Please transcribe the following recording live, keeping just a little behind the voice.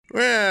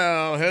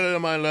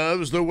my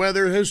loves. The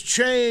weather has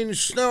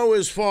changed. Snow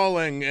is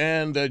falling.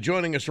 And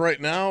joining us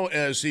right now,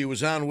 as he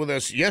was on with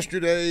us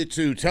yesterday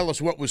to tell us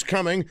what was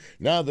coming,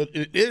 now that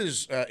it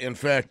is, in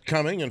fact,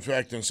 coming. In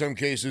fact, in some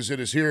cases,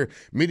 it is here.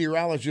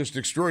 Meteorologist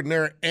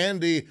extraordinaire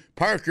Andy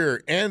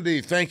Parker.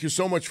 Andy, thank you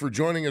so much for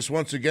joining us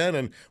once again.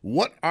 And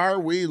what are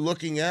we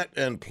looking at?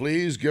 And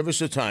please give us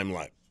a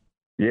timeline.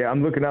 Yeah,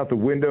 I'm looking out the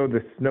window.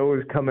 The snow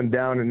is coming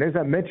down. And as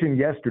I mentioned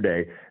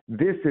yesterday,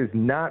 this is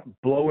not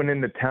blowing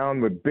into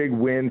town with big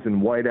winds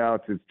and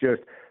whiteouts. It's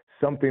just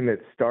something that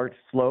starts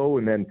slow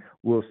and then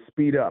will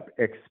speed up.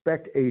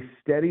 Expect a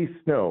steady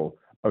snow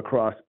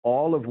across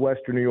all of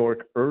western New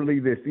York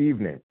early this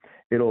evening.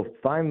 It'll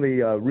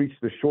finally reach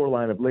the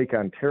shoreline of Lake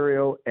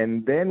Ontario,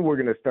 and then we're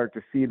going to start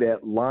to see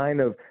that line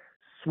of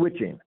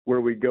switching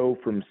where we go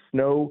from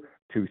snow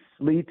to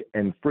sleet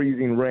and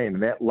freezing rain.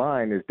 And that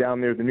line is down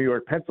there, the New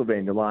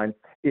York-Pennsylvania line.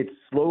 It's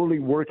slowly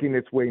working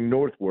its way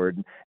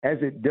northward. As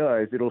it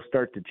does, it'll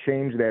start to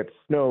change that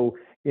snow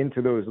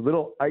into those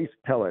little ice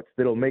pellets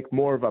that'll make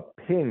more of a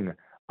ping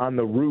on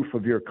the roof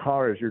of your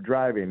car as you're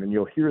driving, and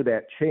you'll hear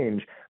that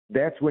change.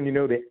 That's when you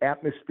know the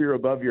atmosphere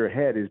above your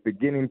head is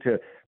beginning to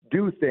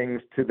do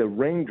things to the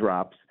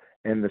raindrops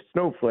and the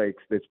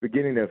snowflakes that's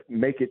beginning to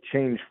make it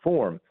change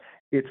form.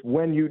 It's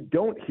when you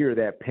don't hear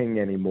that ping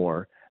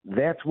anymore,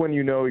 that's when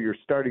you know you're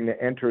starting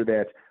to enter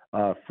that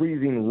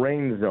freezing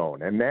rain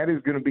zone. And that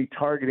is going to be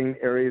targeting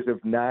areas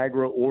of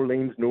Niagara,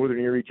 Orleans, Northern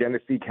Erie,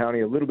 Genesee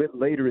County a little bit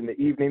later in the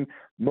evening.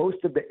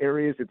 Most of the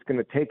areas it's going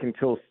to take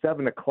until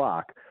 7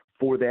 o'clock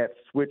for that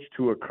switch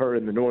to occur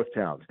in the north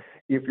towns.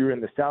 If you're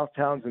in the south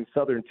towns and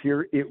southern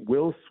tier, it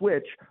will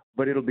switch,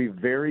 but it'll be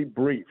very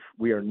brief.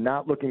 We are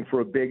not looking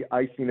for a big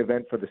icing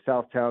event for the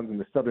south towns and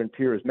the southern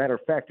tier. As a matter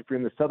of fact, if you're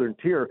in the southern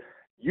tier,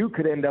 you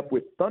could end up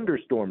with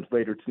thunderstorms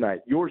later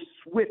tonight. Your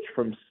switch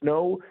from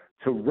snow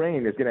to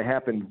rain is going to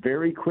happen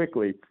very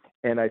quickly,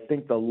 and I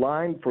think the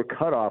line for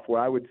cutoff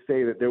where I would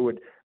say that there would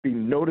be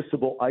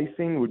noticeable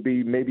icing would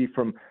be maybe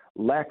from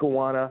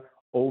Lackawanna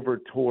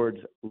over towards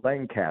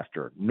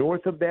Lancaster.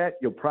 North of that,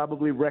 you'll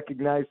probably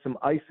recognize some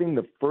icing.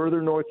 The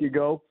further north you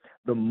go,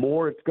 the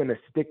more it's going to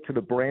stick to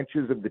the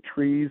branches of the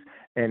trees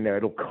and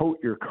it'll coat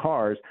your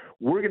cars.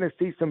 We're going to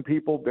see some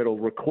people that'll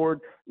record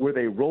where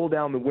they roll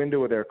down the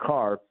window of their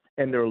car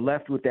and they're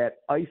left with that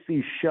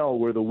icy shell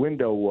where the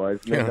window was,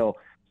 and then they'll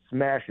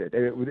smash it.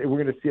 We're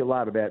going to see a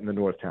lot of that in the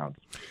north towns.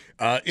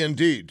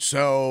 Indeed.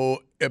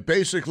 So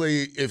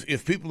basically,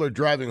 if people are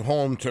driving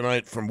home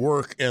tonight from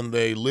work and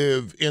they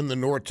live in the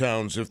north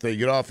towns, if they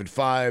get off at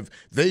 5,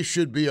 they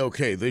should be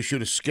okay. They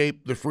should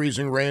escape the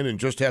freezing rain and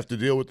just have to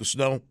deal with the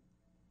snow.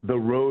 The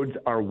roads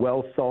are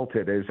well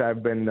salted. As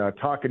I've been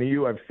talking to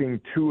you, I've seen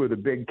 2 of the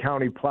big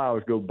county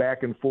plows go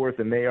back and forth,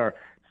 and they are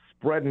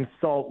spreading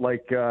salt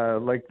like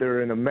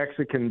they're in a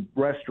Mexican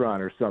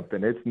restaurant or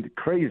something. It's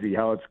crazy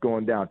how it's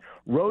going down.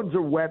 Roads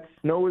are wet.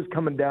 Snow is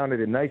coming down at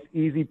a nice,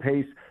 easy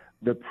pace.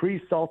 The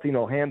pre-salting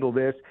will handle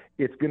this.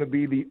 It's going to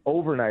be the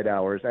overnight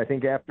hours, I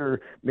think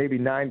after maybe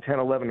 9, 10,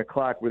 11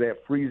 o'clock, where that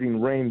freezing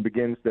rain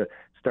begins to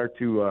start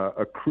to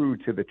accrue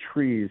to the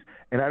trees.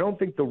 And I don't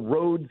think the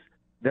roads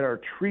that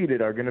are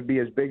treated are going to be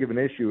as big of an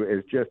issue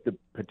as just the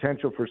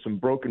potential for some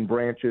broken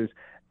branches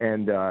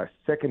and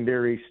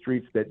secondary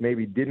streets that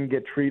maybe didn't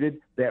get treated.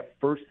 That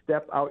first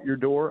step out your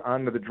door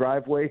onto the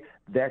driveway,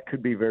 that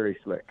could be very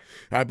slick.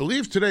 I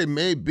believe today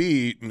may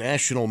be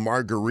National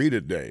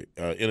Margarita Day,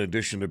 in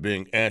addition to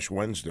being Ash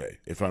Wednesday,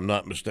 if I'm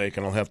not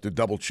mistaken. I'll have to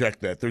double-check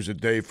that. There's a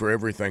day for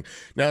everything.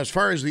 Now, as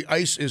far as the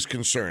ice is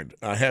concerned,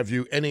 have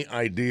you any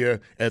idea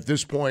at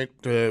this point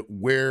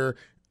where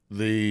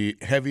the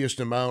heaviest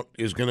amount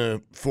is going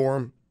to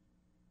form?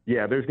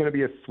 Yeah, there's going to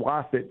be a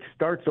swath that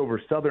starts over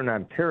southern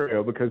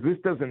Ontario because this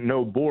doesn't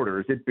know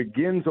borders. It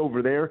begins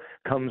over there,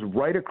 comes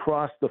right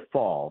across the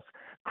falls,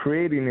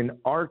 creating an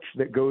arch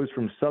that goes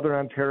from southern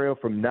Ontario,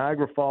 from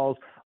Niagara Falls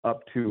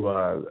up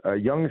to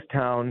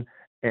Youngstown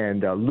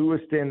and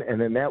Lewiston, and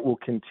then that will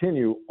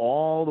continue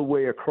all the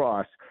way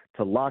across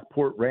to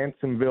Lockport,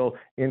 Ransomville,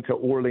 into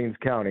Orleans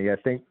County. I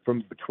think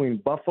from between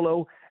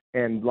Buffalo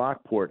and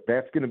Lockport,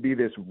 that's going to be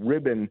this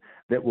ribbon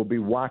that we'll be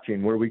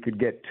watching where we could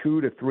get 2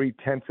 to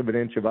 3/10 of an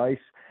inch of ice,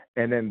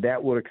 and then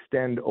that will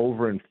extend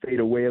over and fade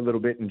away a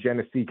little bit in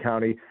Genesee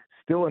County.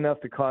 Still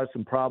enough to cause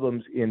some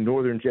problems in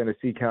northern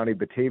Genesee County.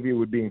 Batavia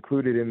would be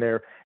included in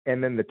there.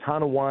 And then the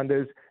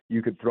Tonawandas,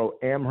 you could throw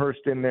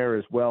Amherst in there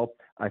as well.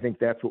 I think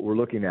that's what we're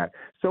looking at.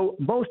 So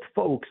most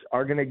folks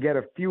are going to get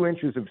a few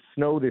inches of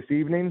snow this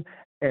evening,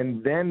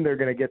 and then they're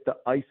going to get the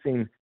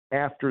icing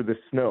after the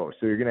snow.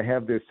 So you're going to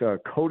have this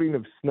coating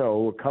of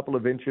snow, a couple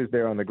of inches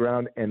there on the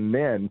ground, and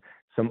then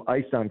some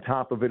ice on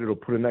top of it. It'll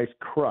put a nice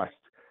crust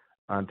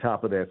on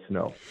top of that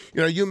snow. You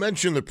know, you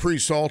mentioned the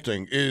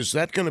pre-salting. Is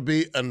that going to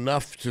be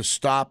enough to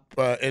stop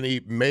any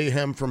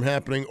mayhem from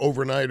happening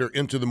overnight or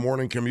into the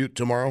morning commute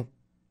tomorrow?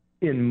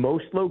 In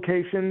most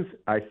locations,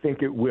 I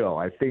think it will.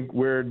 I think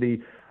where the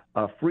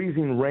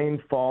freezing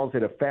rain falls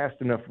at a fast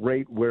enough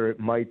rate where it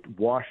might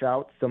wash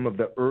out some of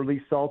the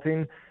early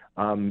salting,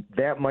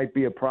 that might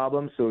be a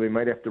problem, so they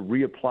might have to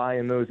reapply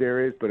in those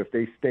areas. But if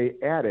they stay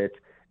at it,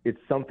 it's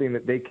something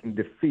that they can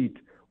defeat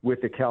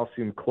with the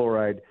calcium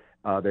chloride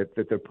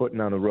that they're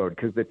putting on the road,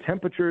 because the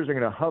temperatures are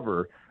going to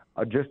hover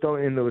just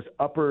in those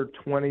upper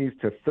 20s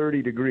to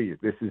 30 degrees.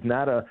 This is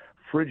not a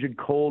frigid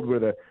cold where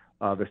the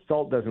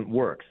salt doesn't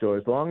work. So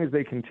as long as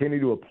they continue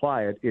to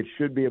apply it, it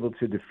should be able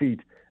to defeat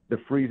the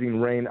freezing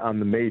rain on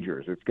the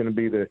majors. It's going to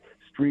be the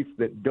streets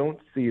that don't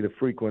see the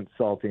frequent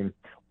salting,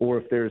 or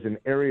if there's an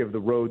area of the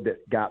road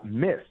that got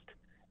missed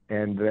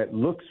and that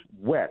looks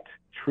wet,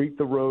 treat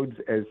the roads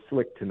as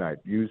slick tonight.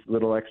 Use a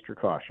little extra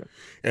caution.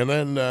 And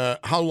then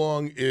how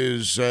long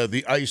is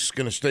the ice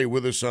going to stay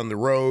with us on the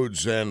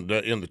roads and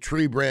in the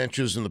tree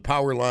branches and the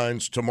power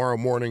lines tomorrow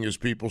morning as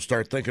people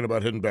start thinking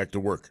about heading back to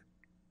work?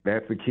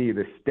 That's the key.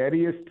 The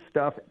steadiest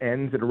stuff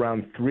ends at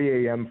around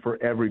 3 a.m.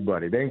 for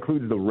everybody. That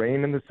includes the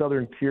rain in the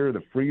southern tier,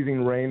 the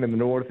freezing rain in the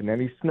north, and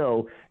any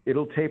snow.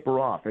 It'll taper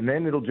off, and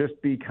then it'll just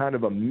be kind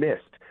of a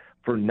mist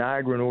for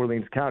Niagara and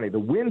Orleans County. The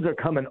winds are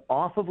coming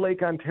off of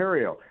Lake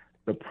Ontario.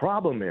 The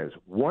problem is,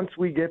 once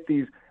we get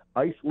these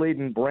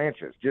ice-laden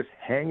branches just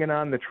hanging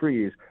on the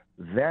trees,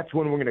 that's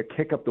when we're going to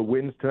kick up the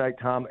winds tonight,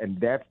 Tom, and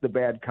that's the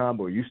bad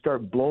combo. You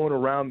start blowing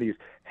around these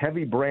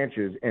heavy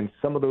branches, and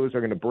some of those are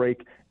going to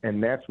break,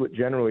 and that's what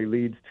generally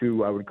leads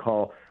to, I would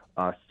call,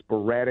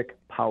 sporadic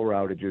power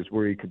outages,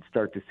 where you could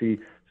start to see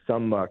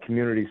some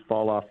communities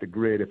fall off the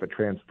grid if a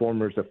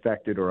transformer is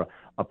affected or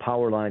a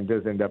power line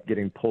does end up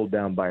getting pulled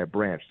down by a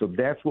branch. So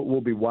that's what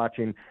we'll be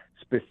watching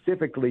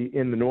specifically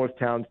in the North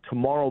Towns.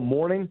 Tomorrow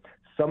morning,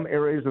 some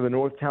areas of the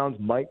North Towns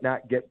might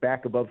not get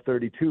back above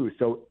 32.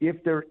 So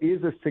if there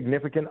is a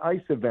significant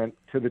ice event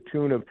to the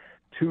tune of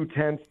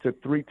 0.2 to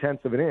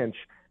 0.3 of an inch,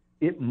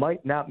 it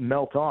might not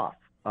melt off.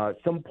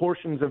 Some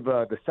portions of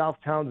the South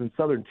Towns and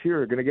Southern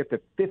Tier are going to get to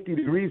 50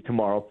 degrees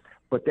tomorrow,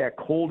 but that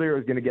cold air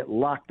is going to get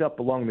locked up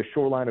along the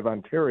shoreline of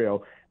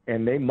Ontario,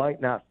 and they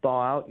might not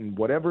thaw out, and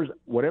whatever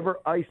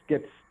ice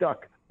gets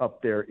stuck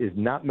up there is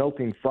not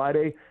melting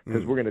Friday,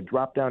 because we're going to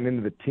drop down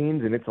into the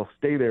teens, and it'll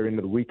stay there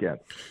into the weekend.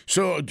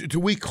 So do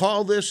we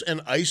call this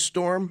an ice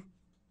storm?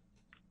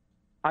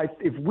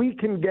 If we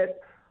can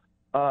get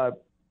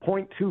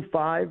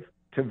 0.25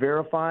 to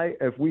verify,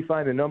 if we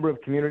find a number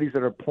of communities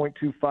that are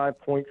 0.25,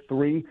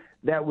 0.3,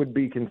 that would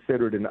be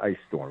considered an ice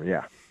storm,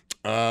 yeah.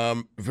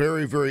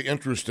 Very, very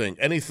interesting.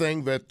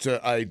 Anything that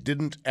I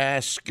didn't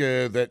ask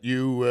that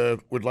you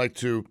would like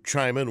to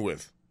chime in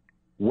with?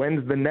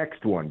 When's the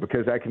next one?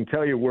 Because I can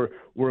tell you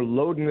we're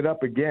loading it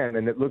up again,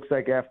 and it looks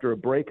like after a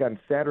break on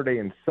Saturday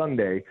and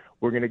Sunday,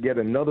 we're going to get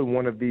another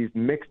one of these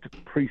mixed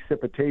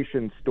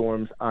precipitation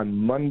storms on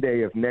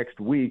Monday of next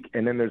week,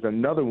 and then there's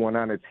another one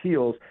on its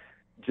heels.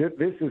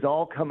 This is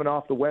all coming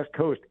off the West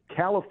Coast.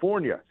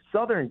 California,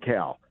 Southern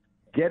Cal,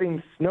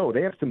 getting snow.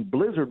 They have some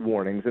blizzard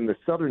warnings in the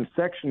southern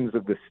sections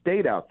of the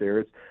state out there.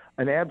 It's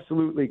an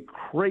absolutely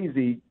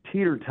crazy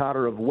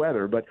teeter-totter of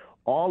weather, but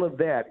all of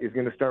that is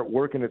going to start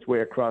working its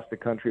way across the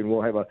country, and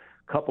we'll have a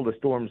couple of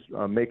storms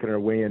making our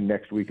way in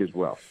next week as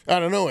well. I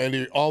don't know,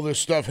 Andy. All this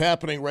stuff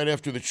happening right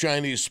after the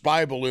Chinese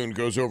spy balloon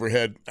goes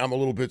overhead. I'm a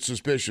little bit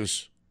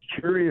suspicious.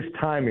 Curious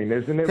timing,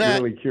 isn't it?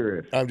 Really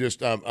curious.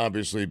 I'm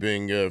obviously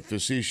being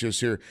facetious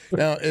here.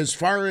 Now, as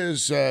far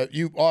as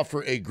you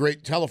offer a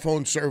great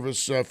telephone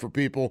service for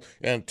people,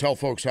 and tell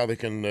folks how they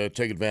can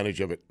take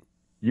advantage of it.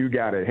 You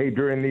got it. Hey,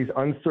 during these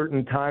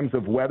uncertain times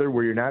of weather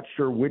where you're not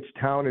sure which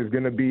town is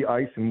going to be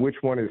ice and which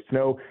one is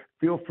snow,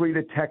 feel free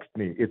to text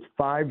me. It's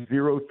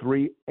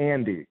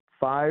 503-ANDY,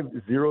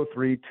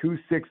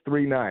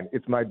 503-2639.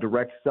 It's my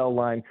direct cell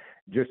line.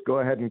 Just go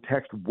ahead and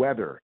text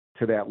weather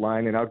to that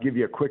line, and I'll give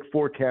you a quick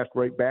forecast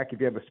right back.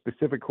 If you have a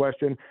specific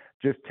question,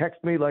 just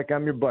text me like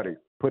I'm your buddy.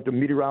 Put the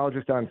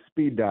meteorologist on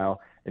speed dial,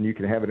 and you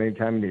can have it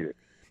anytime you need it.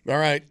 All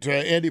right,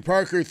 Andy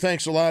Parker,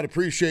 thanks a lot.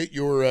 Appreciate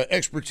your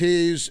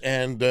expertise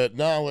and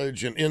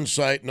knowledge and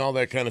insight and all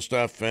that kind of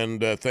stuff,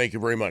 and thank you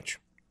very much.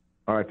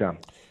 All right, Tom.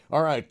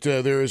 All right,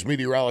 there is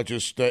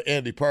meteorologist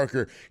Andy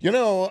Parker. You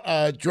know,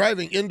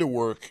 driving into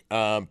work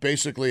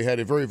basically had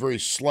a very, very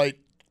slight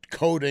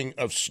coating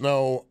of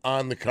snow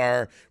on the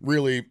car.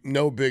 Really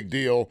no big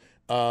deal,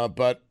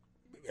 but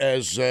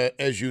as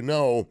you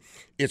know,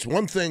 it's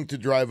one thing to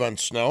drive on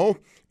snow,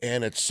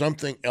 and it's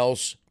something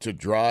else to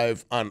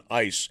drive on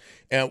ice.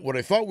 And what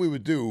I thought we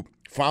would do,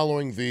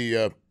 following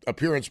the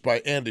appearance by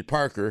Andy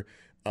Parker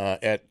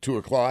at 2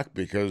 o'clock,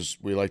 because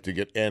we like to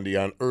get Andy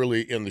on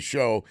early in the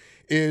show,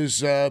 is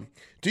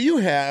do you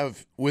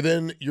have,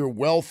 within your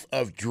wealth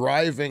of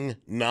driving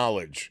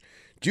knowledge,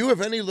 do you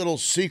have any little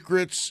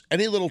secrets,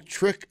 any little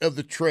trick of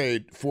the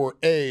trade for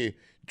A,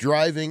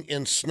 driving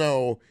in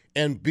snow,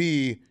 and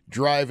B,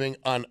 driving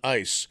on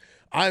ice?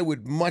 I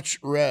would much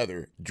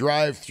rather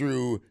drive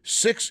through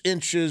 6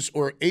 inches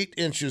or 8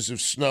 inches of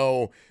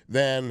snow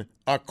than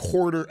a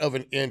quarter of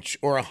an inch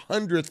or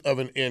 1/100th of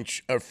an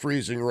inch of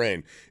freezing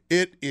rain.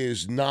 It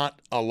is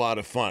not a lot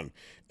of fun.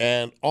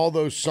 And all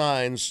those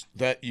signs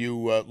that you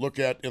look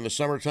at in the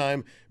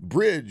summertime,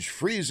 bridge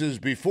freezes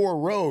before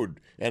road,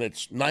 and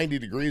it's 90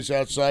 degrees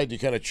outside, you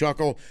kind of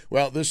chuckle.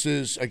 Well, this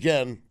is,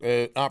 again,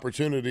 an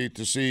opportunity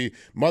to see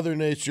Mother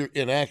Nature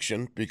in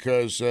action,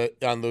 because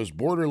on those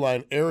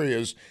borderline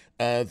areas,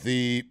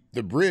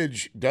 the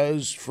bridge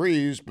does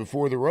freeze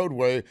before the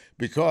roadway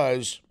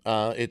because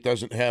it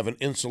doesn't have an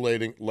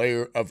insulating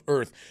layer of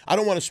earth. I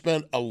don't want to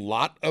spend a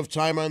lot of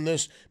time on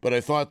this, but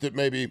I thought that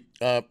maybe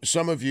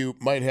some of you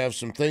might have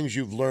some things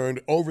you've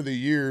learned over the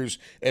years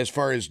as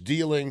far as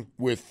dealing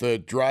with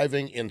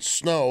driving in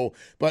snow,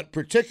 but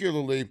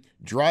particularly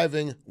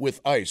driving with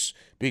ice,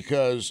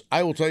 because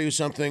I will tell you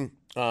something,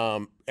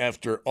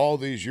 after all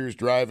these years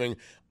driving,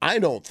 I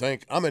don't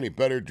think I'm any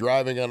better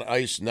driving on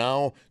ice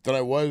now than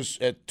I was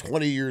at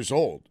 20 years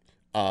old.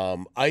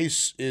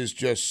 Ice is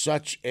just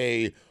such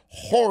a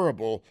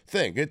horrible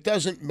thing. It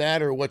doesn't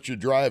matter what you're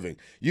driving.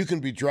 You can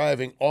be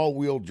driving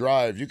all-wheel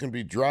drive. You can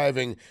be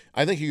driving,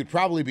 I think you could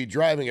probably be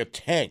driving a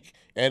tank,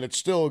 and it's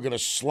still going to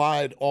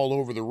slide all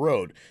over the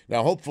road.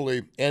 Now,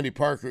 hopefully, Andy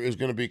Parker is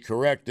going to be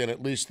correct, and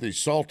at least the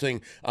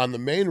salting on the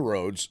main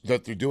roads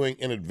that they're doing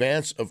in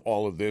advance of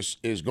all of this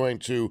is going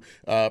to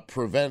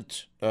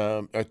prevent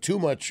too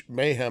much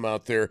mayhem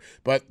out there.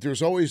 But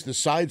there's always the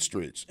side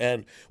streets,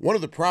 and one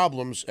of the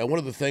problems, and one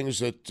of the things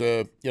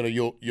that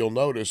you'll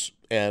notice.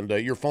 And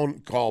your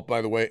phone call,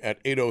 by the way,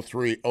 at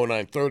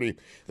 803-0930.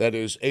 That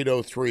is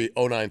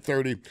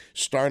 803-0930,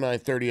 star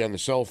 930 on the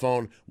cell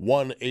phone,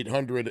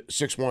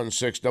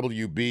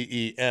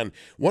 1-800-616-WBEN.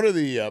 One of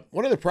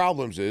the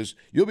problems is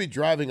you'll be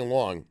driving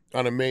along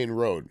on a main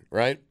road,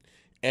 right?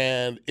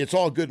 And it's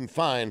all good and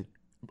fine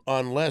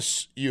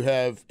unless you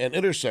have an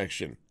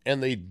intersection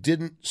and they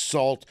didn't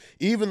salt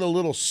even the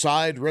little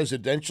side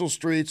residential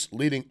streets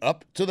leading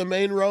up to the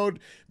main road,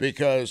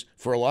 because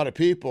for a lot of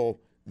people,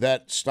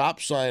 that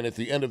stop sign at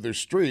the end of their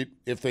street,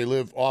 if they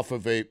live off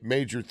of a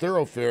major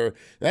thoroughfare,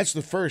 that's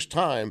the first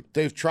time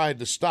they've tried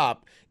to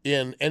stop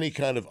in any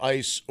kind of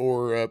ice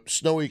or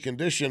snowy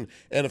condition.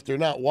 And if they're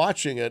not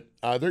watching it,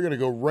 they're going to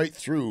go right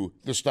through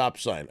the stop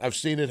sign. I've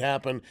seen it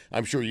happen.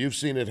 I'm sure you've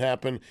seen it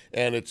happen.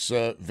 And it's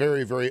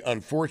very, very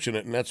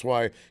unfortunate. And that's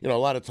why, a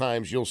lot of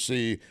times you'll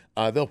see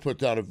they'll put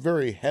down a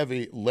very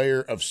heavy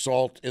layer of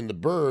salt in the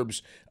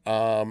burbs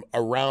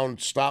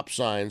around stop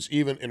signs,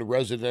 even in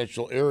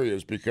residential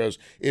areas, because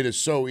it is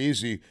so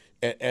easy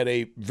at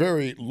a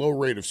very low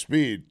rate of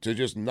speed to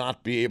just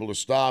not be able to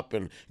stop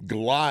and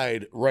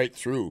glide right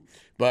through.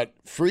 But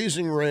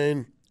freezing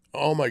rain,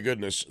 oh my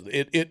goodness,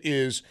 it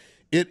is,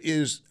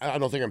 I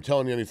don't think I'm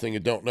telling you anything you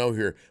don't know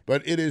here,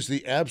 but it is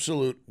the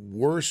absolute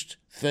worst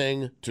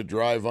thing to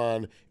drive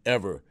on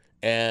ever.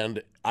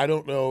 And I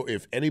don't know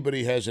if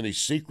anybody has any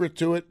secret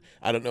to it.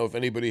 I don't know if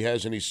anybody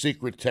has any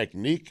secret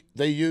technique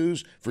they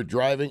use for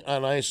driving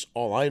on ice.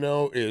 All I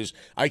know is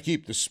I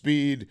keep the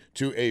speed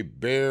to a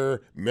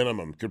bare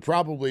minimum. Could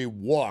probably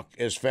walk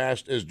as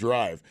fast as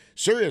drive.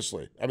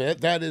 Seriously. I mean,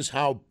 that is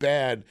how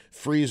bad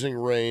freezing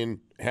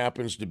rain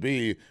happens to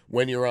be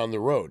when you're on the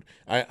road.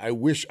 I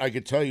wish I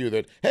could tell you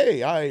that,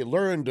 hey, I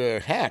learned a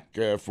hack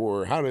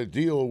for how to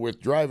deal with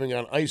driving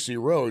on icy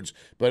roads,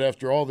 but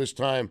after all this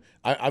time,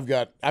 I've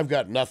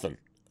got nothing.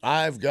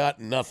 I've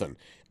got nothing.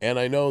 And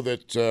I know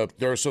that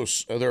there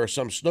are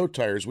some snow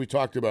tires. We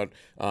talked about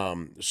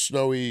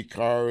snowy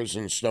cars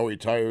and snowy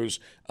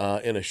tires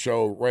in a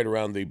show right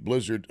around the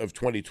blizzard of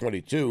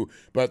 2022.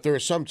 But there are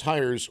some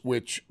tires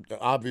which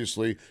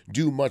obviously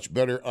do much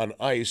better on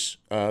ice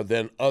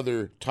than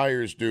other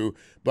tires do.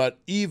 But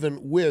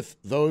even with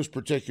those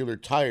particular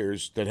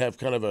tires that have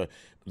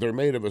they're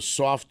made of a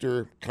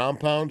softer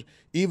compound,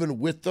 even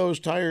with those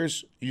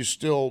tires, you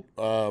still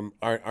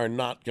are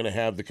not going to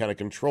have the kind of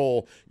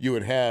control you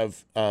would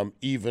have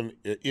even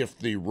if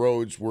the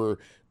roads were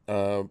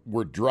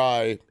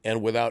dry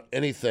and without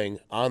anything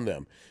on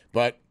them.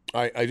 But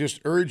I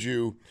just urge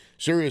you,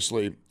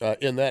 seriously,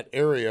 in that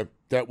area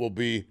that will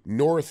be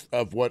north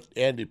of what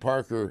Andy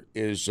Parker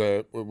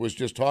was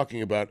just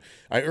talking about,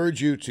 I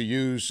urge you to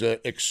use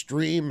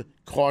extreme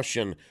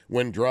caution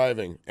when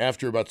driving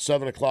after about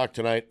 7 o'clock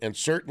tonight, and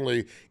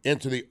certainly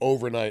into the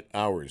overnight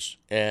hours.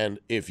 And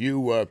if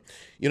you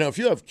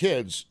have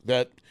kids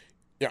that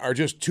are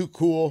just too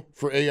cool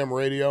for AM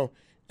radio,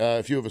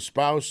 if you have a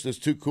spouse that's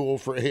too cool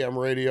for AM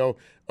radio,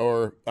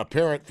 or a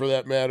parent for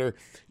that matter,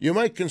 you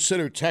might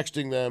consider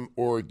texting them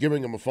or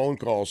giving them a phone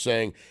call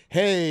saying,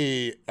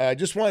 hey, I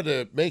just wanted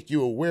to make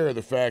you aware of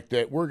the fact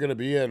that we're going to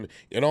be in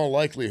all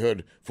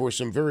likelihood, for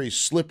some very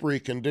slippery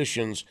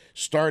conditions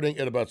starting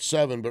at about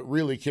 7, but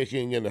really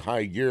kicking into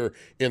high gear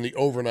in the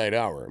overnight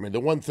hour. I mean, the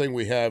one thing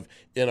we have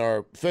in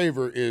our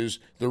favor is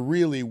the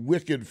really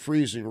wicked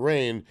freezing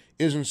rain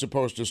isn't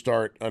supposed to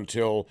start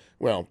until,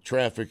 well,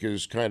 traffic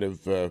is kind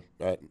of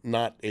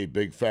not a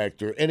big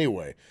factor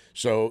anyway.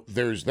 So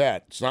there's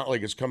that. It's not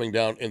like it's coming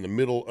down in the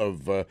middle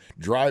of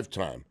drive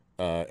time,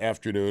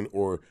 afternoon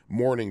or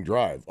morning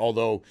drive.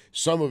 Although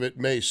some of it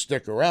may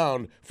stick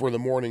around for the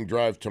morning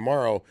drive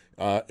tomorrow,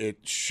 it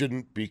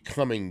shouldn't be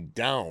coming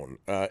down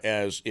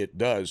as it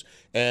does.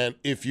 And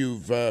if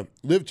you've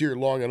lived here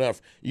long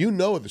enough, you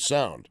know the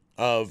sound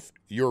of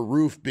your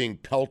roof being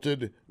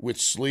pelted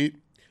with sleet.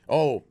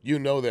 Oh, you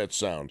know that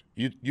sound.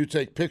 You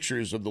take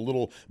pictures of the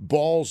little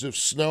balls of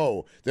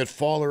snow that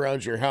fall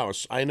around your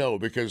house. I know,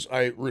 because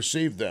I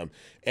received them.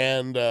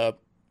 And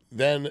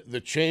then the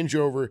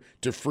changeover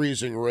to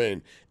freezing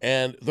rain.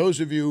 And those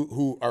of you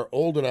who are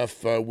old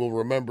enough will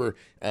remember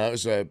it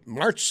was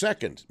March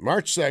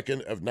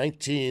 2nd of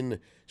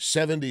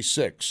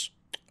 1976.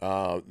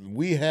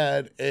 We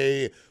had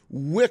a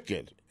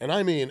wicked, and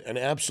I mean an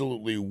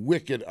absolutely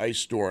wicked ice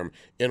storm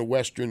in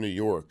western New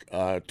York.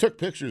 Took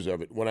pictures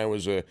of it when I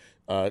was a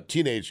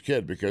teenage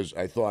kid because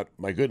I thought,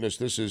 my goodness,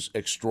 this is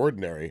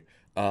extraordinary.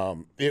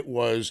 It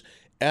was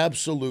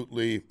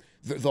absolutely,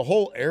 the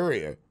whole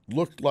area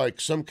looked like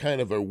some kind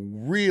of a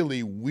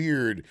really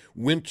weird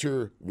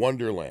winter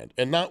wonderland,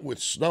 and not with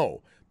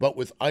snow, but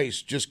with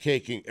ice just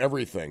caking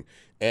everything.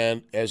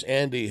 And as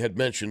Andy had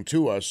mentioned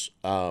to us,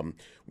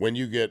 when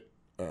you get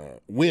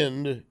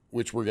wind,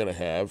 which we're going to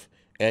have,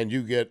 and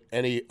you get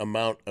any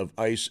amount of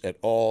ice at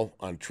all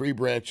on tree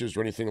branches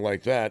or anything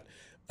like that,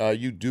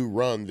 you do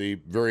run the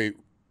very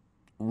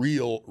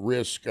real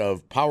risk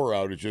of power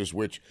outages,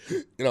 which,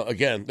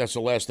 again, that's the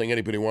last thing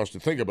anybody wants to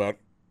think about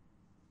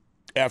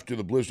after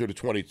the blizzard of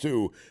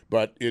 22,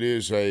 but it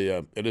is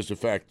a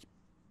fact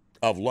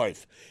of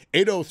life.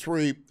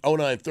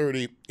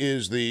 803-0930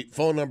 is the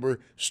phone number,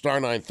 star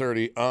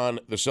 930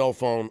 on the cell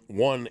phone,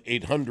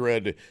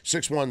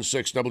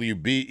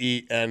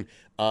 1-800-616-WBEN.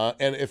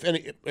 And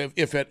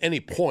if at any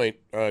point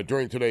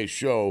during today's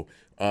show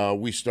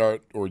you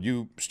start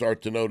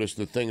to notice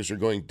that things are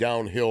going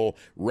downhill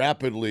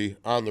rapidly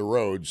on the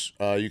roads,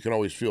 you can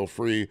always feel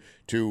free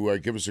to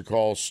give us a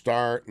call.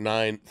 Star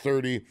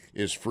 930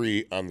 is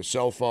free on the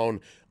cell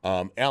phone.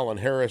 Alan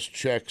Harris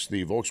checks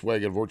the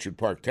Volkswagen of Orchard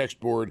Park text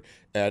board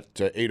at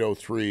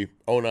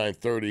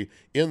 803-0930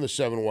 in the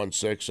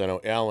 716. I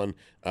know Alan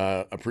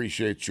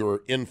appreciates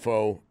your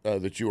info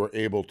that you are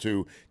able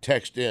to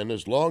text in,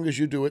 as long as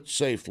you do it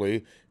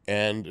safely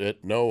and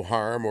at no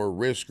harm or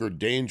risk or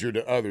danger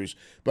to others.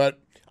 But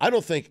I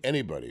don't think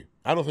anybody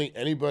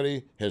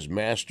has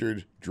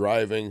mastered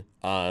driving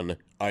on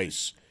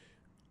ice.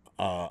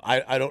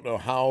 I don't know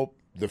how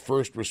the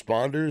first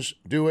responders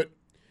do it,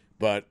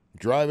 but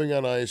driving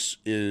on ice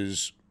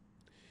is,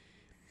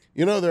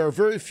 there are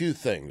very few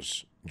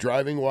things,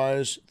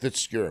 driving-wise, that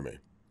scare me.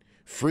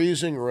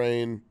 Freezing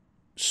rain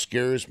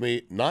scares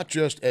me, not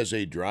just as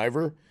a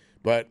driver,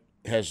 but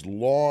has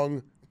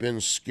long been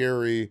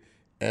scary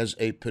as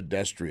a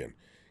pedestrian.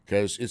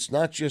 Because it's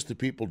not just the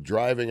people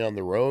driving on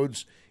the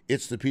roads,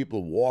 it's the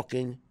people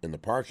walking in the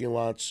parking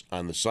lots,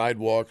 on the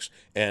sidewalks,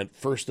 and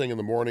first thing in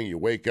the morning, you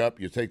wake up,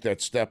 you take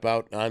that step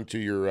out onto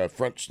your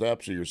front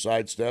steps or your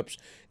side steps,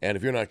 and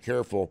if you're not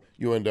careful,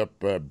 you end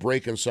up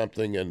breaking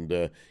something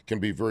and can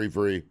be very,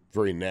 very,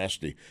 very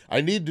nasty.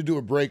 I need to do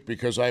a break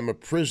because I'm a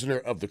prisoner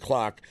of the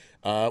clock.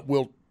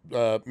 We'll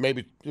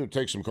maybe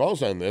take some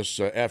calls on this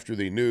after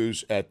the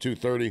news at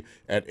 2:30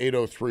 at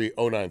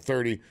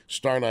 803-0930,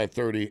 star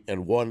 930,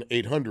 and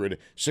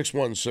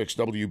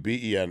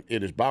 1-800-616-WBEN.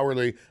 It is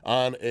Bauerle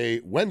on a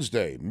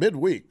Wednesday,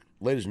 midweek,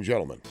 ladies and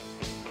gentlemen.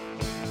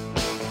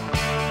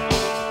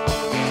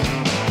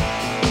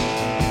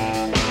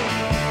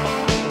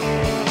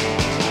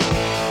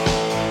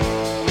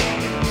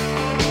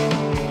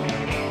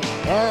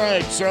 All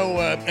right, so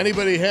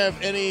anybody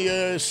have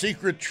any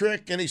secret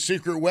trick, any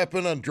secret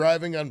weapon on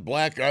driving on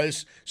black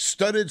ice?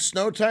 Studded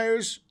snow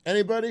tires?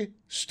 Anybody?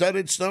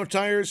 Studded snow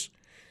tires?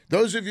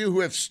 Those of you who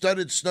have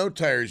studded snow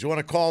tires, you want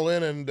to call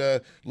in and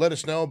let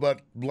us know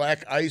about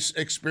black ice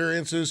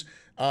experiences?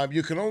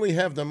 You can only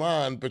have them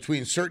on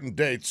between certain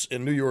dates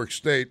in New York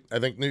State. I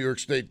think New York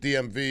State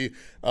DMV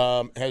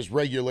has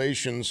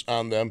regulations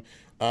on them.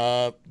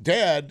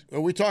 Dad,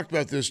 we talked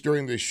about this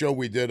during the show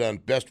we did on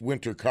best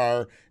winter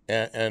car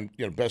and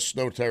best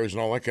snow tires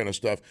and all that kind of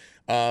stuff.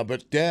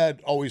 But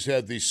Dad always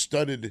had these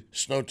studded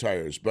snow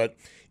tires. But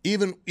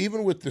even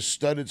with the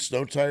studded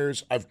snow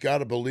tires, I've got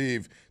to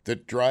believe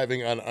that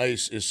driving on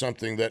ice is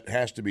something that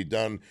has to be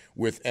done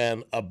with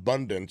an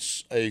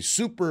abundance, a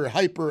super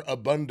hyper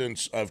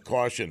abundance of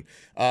caution.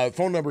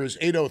 Phone number is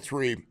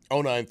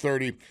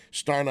 803-0930,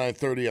 star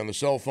 930 on the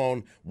cell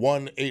phone,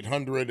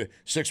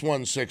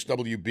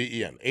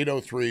 1-800-616-WBEN,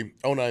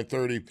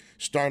 803-0930,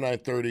 star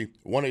 930,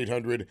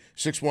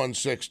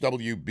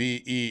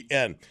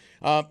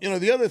 1-800-616-WBEN.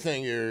 The other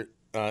thing here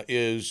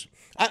is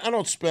I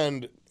don't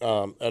spend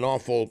an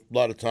awful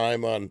lot of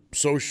time on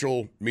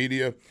social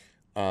media.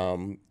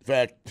 In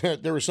fact,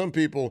 there were some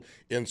people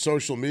in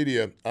social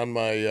media on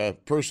my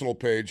personal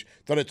page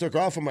that I took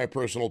off of my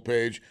personal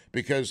page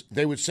because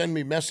they would send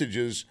me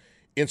messages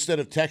instead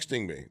of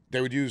texting me. They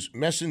would use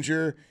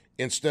Messenger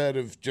instead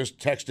of just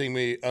texting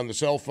me on the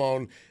cell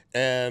phone,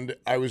 and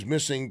I was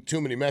missing too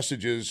many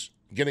messages,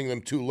 getting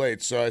them too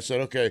late. So I said,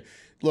 okay,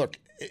 look,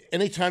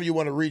 anytime you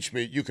want to reach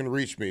me, you can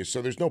reach me.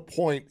 So there's no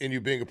point in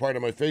you being a part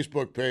of my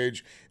Facebook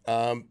page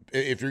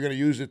if you're going to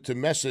use it to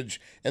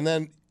message. And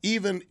then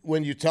even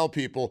when you tell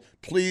people,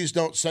 please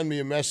don't send me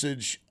a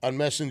message on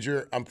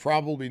Messenger, I'm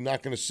probably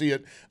not going to see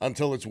it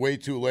until it's way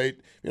too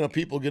late.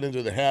 People get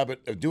into the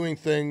habit of doing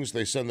things.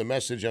 They send the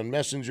message on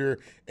Messenger,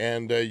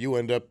 and you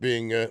end up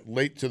being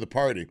late to the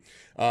party.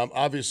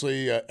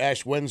 Obviously,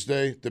 Ash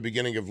Wednesday, the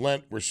beginning of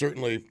Lent, we're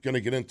certainly going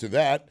to get into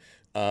that.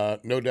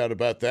 No doubt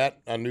about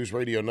that. On News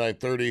Radio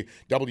 930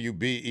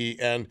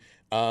 WBEN.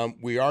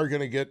 We are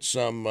going to get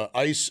some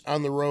ice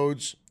on the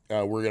roads.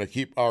 We're going to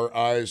keep our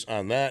eyes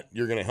on that.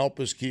 You're going to help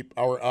us keep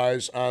our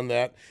eyes on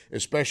that,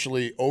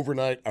 especially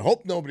overnight. I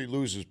hope nobody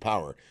loses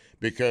power,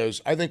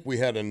 because I think we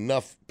had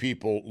enough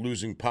people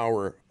losing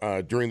power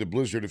during the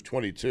blizzard of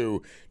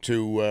 22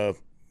 to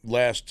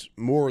last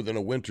more than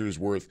a winter's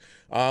worth.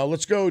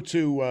 Let's go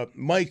to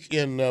Mike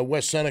in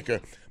West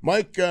Seneca.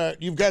 Mike,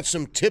 you've got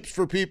some tips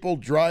for people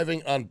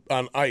driving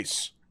on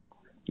ice.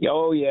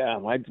 Oh, yeah.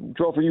 I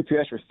drove for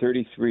UPS for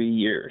 33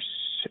 years,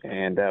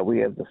 and we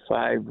have the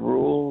 5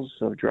 rules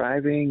of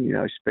driving,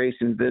 space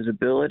and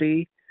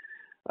visibility.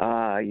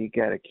 You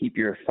got to keep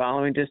your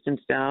following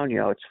distance down.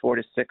 It's 4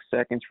 to 6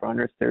 seconds for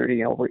under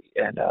 30 over,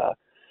 and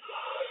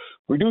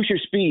reduce your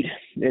speed.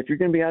 If you're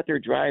going to be out there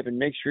driving,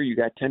 make sure you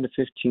got 10 to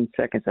 15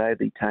 seconds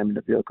idly time in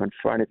the vehicle in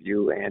front of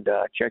you, and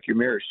check your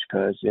mirrors,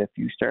 because if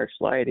you start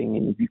sliding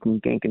and you can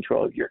gain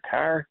control of your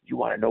car, you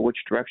want to know which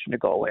direction to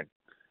go in.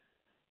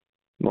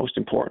 Most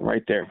important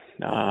right there.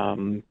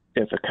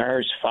 If a car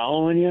is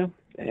following you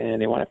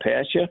and they want to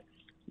pass you,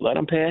 let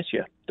them pass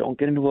you. Don't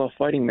get into a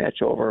fighting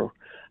match over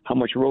how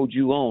much road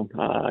you own.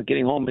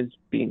 Getting home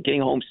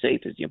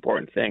safe is the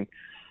important thing.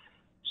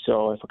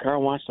 So if a car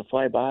wants to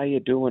fly by you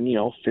doing,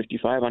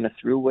 55 on the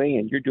throughway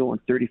and you're doing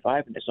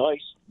 35 in this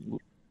ice,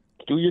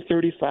 do your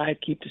 35,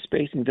 keep the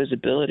space and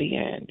visibility,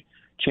 and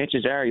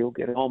chances are you'll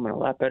get home in a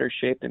lot better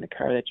shape than the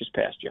car that just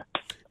passed you.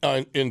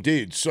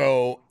 Indeed.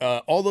 So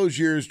all those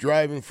years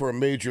driving for a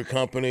major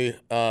company,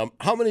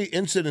 how many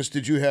incidents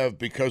did you have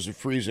because of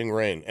freezing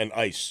rain and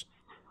ice?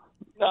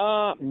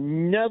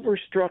 Never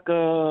struck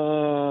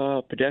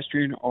a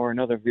pedestrian or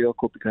another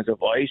vehicle because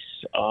of ice.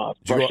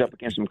 Brushed up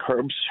against some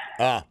curbs.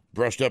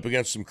 Brushed up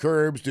against some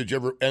curbs. Did you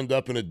ever end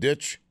up in a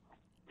ditch?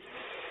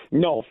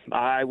 No,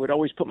 I would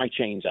always put my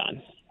chains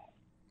on.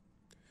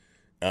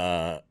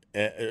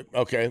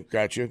 Okay,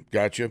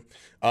 gotcha.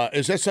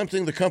 Is that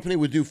something the company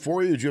would do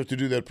for you, or did you have to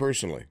do that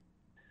personally?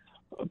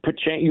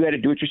 You had to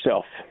do it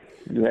yourself.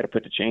 You had to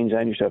put the chains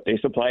on yourself. They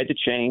supplied the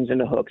chains and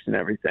the hooks and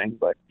everything,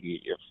 but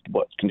if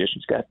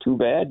conditions got too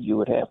bad, you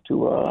would have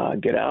to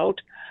get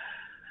out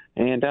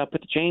and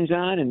put the chains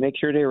on and make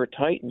sure they were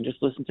tight and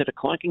just listen to the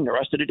clunking the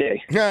rest of the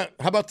day. Yeah.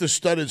 How about the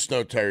studded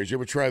snow tires? You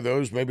ever try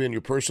those, maybe in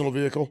your personal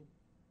vehicle?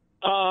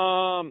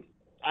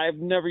 I've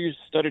never used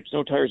studded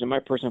snow tires in my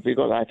personal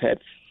vehicle. I've had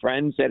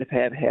friends that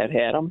have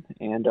had them,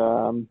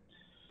 and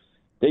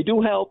they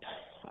do help.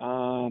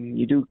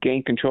 You do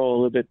gain control a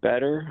little bit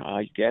better.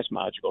 Your gas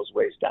mileage goes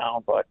ways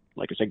down, but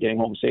like I said, getting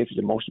home safe is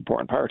the most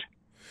important part.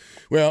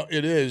 Well,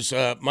 it is.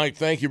 Mike,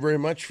 thank you very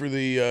much for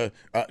the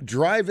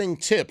driving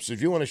tips.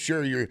 If you want to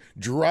share your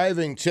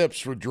driving tips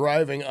for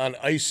driving on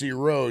icy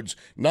roads,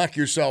 knock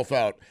yourself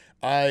out.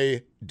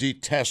 I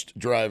detest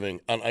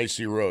driving on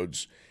icy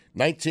roads.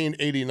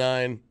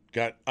 1989,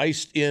 got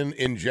iced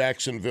in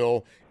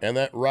Jacksonville, and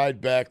that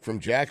ride back from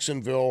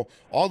Jacksonville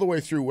all the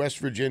way through West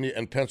Virginia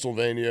and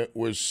Pennsylvania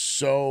was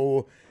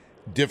so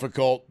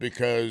difficult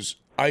because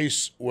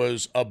ice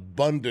was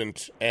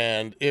abundant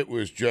and it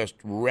was just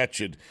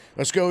wretched.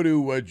 Let's go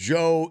to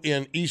Joe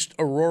in East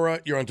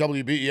Aurora. You're on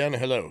WBEN.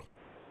 Hello.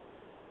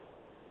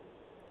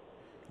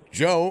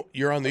 Joe,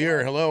 you're on the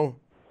air. Hello.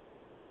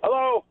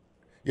 Hello?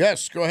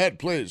 Yes, go ahead,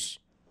 please.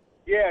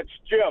 Yeah, it's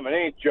Jim. It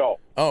ain't Joe.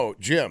 Oh,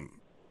 Jim.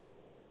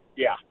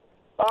 Yeah.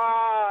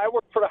 I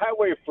worked for the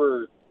highway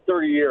for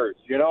 30 years,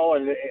 and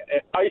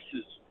ice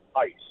is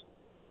ice.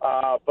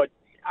 But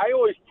I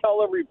always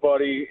tell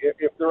everybody,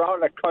 if they're out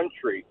in the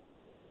country,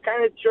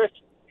 kind of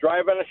just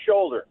drive on a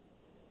shoulder.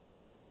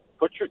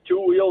 Put your 2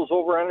 wheels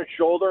over on a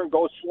shoulder and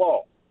go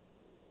slow.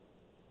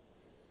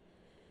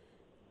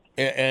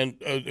 And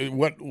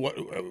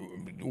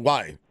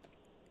why?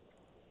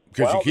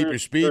 Because you keep your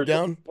speed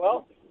down?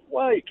 Well,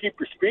 you keep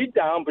your speed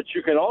down, but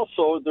you can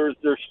also, there's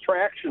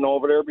traction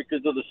over there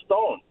because of the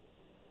stone.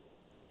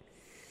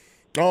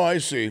 Oh, I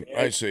see.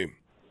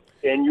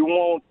 And you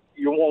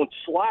won't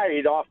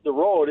slide off the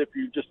road if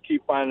you just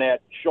keep on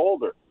that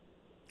shoulder.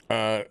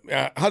 How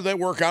did that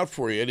work out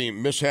for you? Any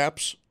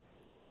mishaps?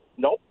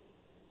 Nope.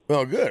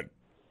 Well, good.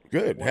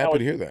 Happy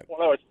to hear that.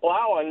 When I was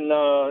plowing,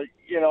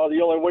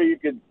 the only way you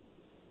could,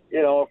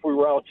 if we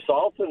were out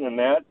salting and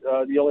that,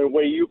 the only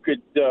way you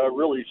could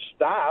really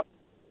stop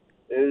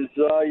is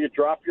you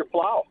drop your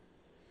plow.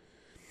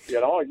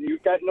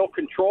 You've got no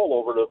control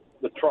over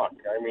the truck.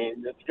 I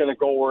mean, it's going to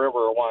go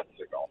wherever it wants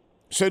to go.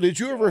 So did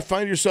you ever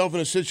find yourself in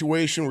a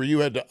situation where you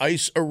had to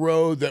ice a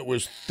road that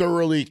was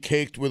thoroughly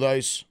caked with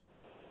ice?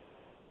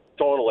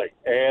 Totally.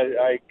 And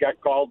I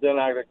got called in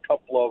on a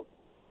couple of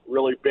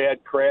really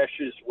bad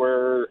crashes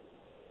where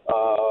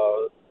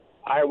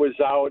I was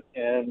out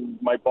and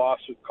my boss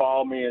would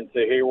call me and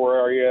say, hey, where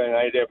are you? And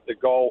I'd have to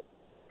go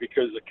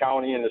because the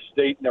county and the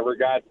state never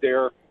got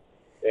there,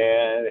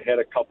 and it had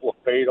a couple of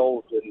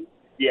fatals, and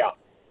yeah,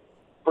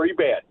 pretty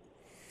bad.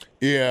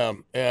 Yeah,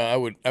 I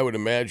would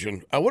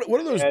imagine. What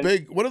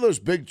are those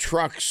big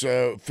trucks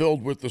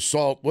filled with the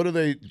salt? What do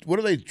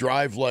they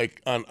drive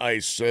like on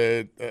ice?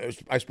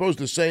 I suppose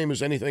the same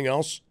as anything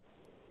else.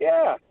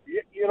 Yeah,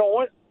 you know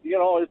what? You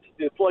know,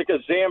 it's like a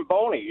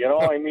Zamboni. You know,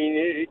 I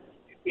mean,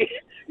 it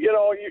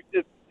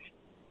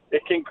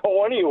can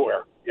go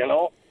anywhere. You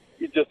know,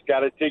 you just got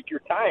to take your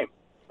time.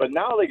 But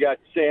now they got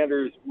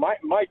sanders.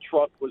 My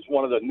truck was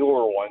one of the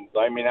newer ones.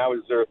 I mean, I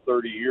was there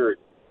 30 years.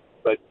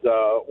 But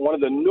one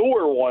of the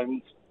newer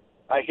ones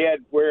I had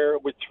where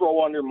it would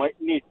throw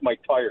underneath my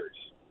tires,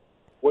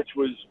 which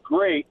was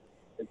great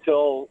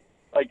until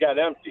I got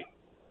empty.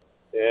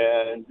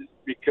 And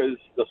because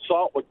the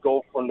salt would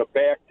go from the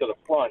back to the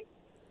front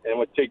and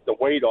would take the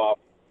weight off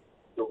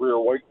the rear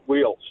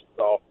wheels.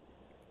 So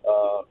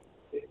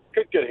it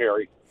could get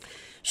hairy.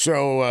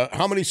 So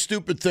how many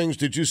stupid things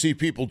did you see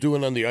people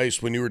doing on the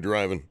ice when you were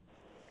driving?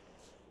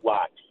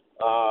 Lots.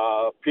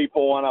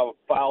 People want to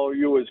follow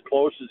you as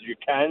close as you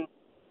can.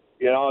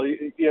 You know,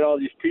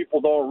 these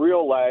people don't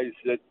realize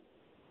that,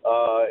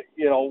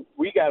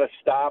 we got to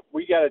stop.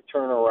 We got to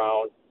turn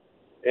around.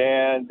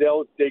 And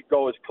they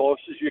go as close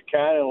as you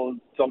can.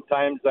 And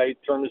sometimes I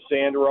turn the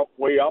sander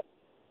way up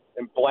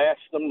and blast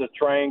them to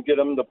try and get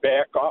them to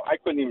back off. I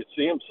couldn't even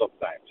see them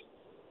sometimes.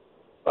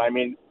 I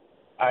mean,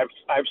 I've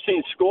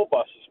seen school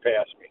buses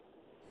pass me.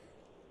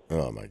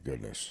 Oh my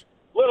goodness!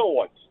 Little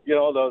ones,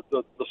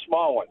 the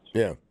small ones.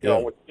 Yeah,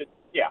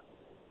 yeah.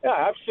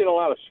 I've seen a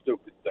lot of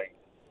stupid things.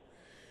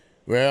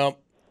 Well,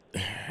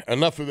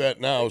 enough of that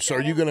now. So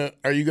are you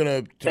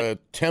gonna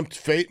tempt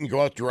fate and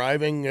go out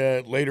driving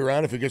later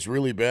on if it gets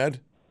really bad?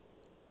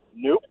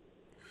 Nope.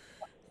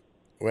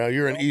 Well,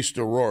 you're in East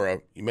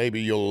Aurora.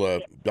 Maybe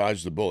you'll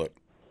dodge the bullet.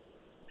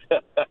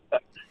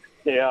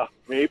 Yeah,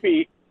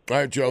 maybe. All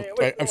right, Joe.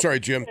 I'm sorry,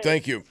 Jim.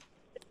 Thank you.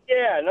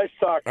 Yeah, nice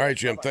talking. All right,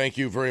 Jim. Thank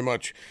you very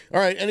much.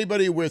 All right,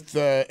 anybody with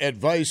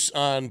advice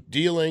on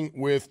dealing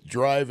with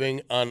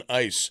driving on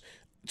ice?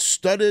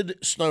 Studded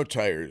snow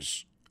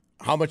tires,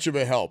 how much of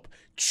a help?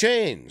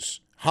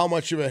 Chains, how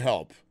much of a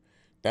help?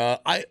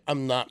 I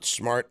am not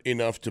smart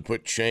enough to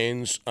put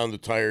chains on the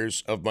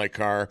tires of my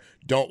car.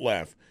 Don't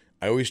laugh.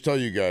 I always tell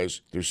you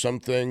guys, there's some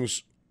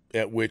things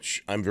at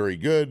which I'm very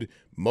good.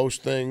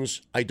 Most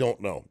things I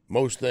don't know.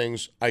 Most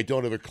things I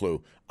don't have a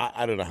clue.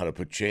 I don't know how to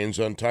put chains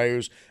on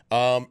tires.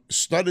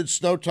 Studded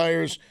snow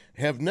tires,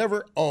 have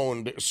never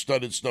owned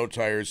studded snow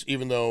tires,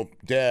 even though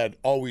Dad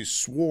always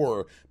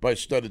swore by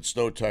studded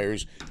snow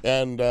tires.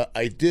 And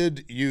I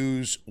did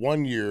use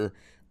one year,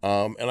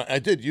 and I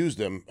did use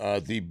them,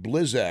 the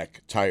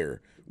Blizzak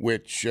tire,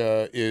 which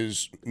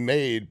is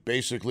made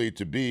basically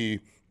to be,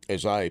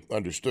 as I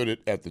understood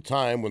it at the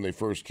time when they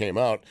first came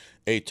out,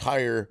 a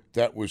tire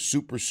that was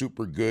super,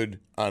 super good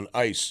on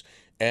ice.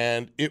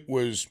 And it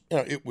was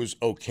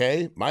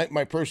okay.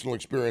 My personal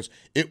experience,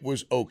 it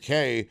was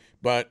okay,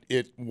 but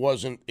it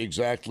wasn't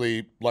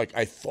exactly like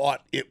I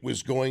thought it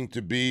was going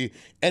to be,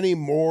 any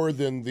more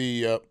than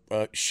the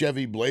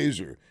Chevy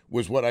Blazer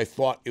was what I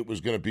thought it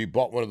was going to be.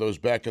 Bought one of those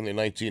back in the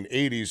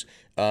 1980s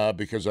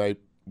because I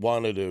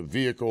wanted a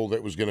vehicle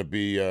that was going to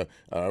be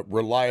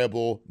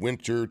reliable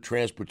winter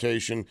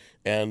transportation,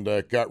 and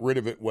got rid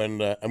of it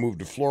when I moved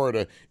to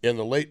Florida in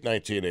the late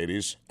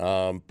 1980s.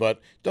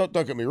 But don't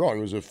get me wrong,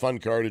 it was a fun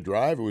car to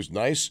drive. It was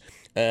nice,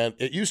 and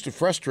it used to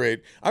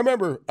frustrate. I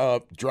remember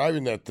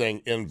driving that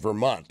thing in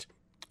Vermont,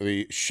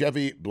 the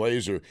Chevy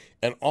Blazer,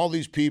 and all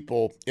these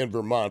people in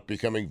Vermont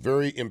becoming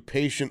very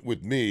impatient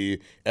with me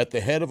at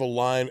the head of a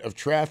line of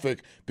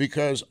traffic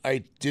because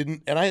I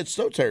had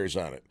snow tires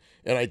on it.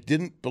 And I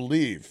didn't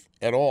believe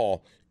at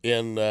all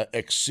in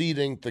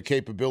exceeding the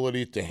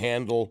capability to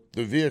handle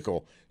the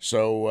vehicle.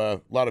 So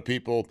a lot of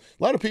people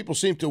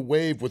seem to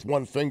wave with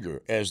one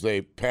finger as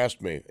they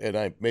passed me, and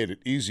I made it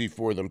easy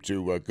for them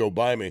to go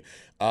by me.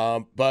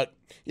 But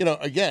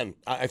again,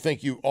 I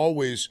think you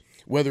always,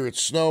 whether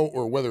it's snow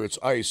or whether it's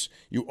ice,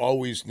 you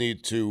always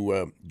need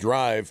to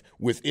drive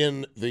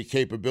within the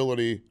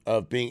capability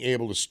of being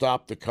able to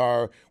stop the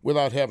car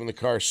without having the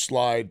car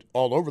slide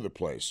all over the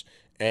place.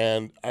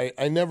 And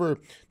I never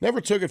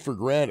took it for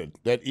granted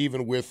that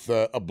even with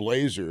a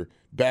Blazer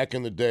back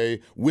in the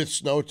day with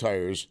snow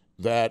tires,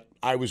 that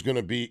I was going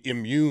to be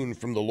immune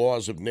from the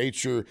laws of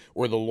nature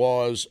or the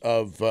laws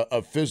of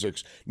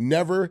physics.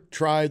 Never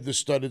tried the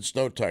studded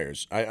snow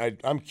tires.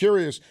 I'm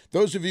curious,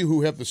 those of you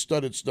who have the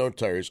studded snow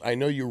tires, I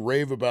know you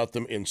rave about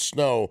them in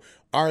snow.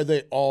 Are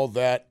they all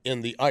that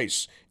in the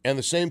ice? And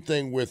the same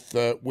thing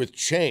with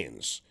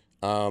chains.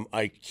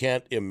 I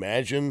can't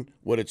imagine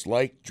what it's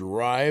like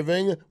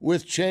driving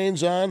with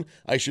chains on.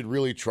 I should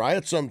really try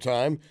it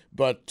sometime,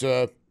 but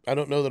I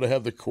don't know that I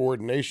have the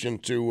coordination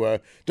to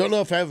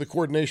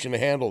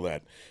handle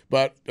that.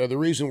 But the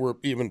reason we're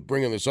even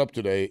bringing this up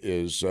today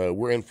is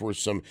we're in for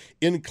some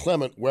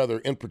inclement weather,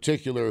 in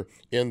particular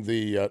in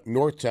the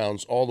north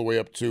towns all the way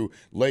up to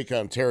Lake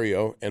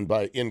Ontario. And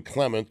by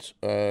inclement,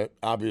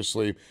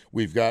 obviously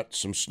we've got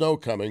some snow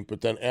coming,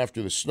 but then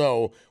after the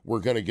snow, we're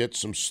going to get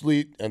some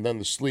sleet, and then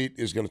the sleet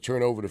is going to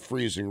turn over to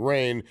freezing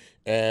rain,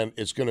 and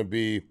it's going to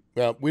be,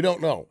 well, we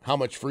don't know how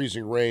much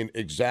freezing rain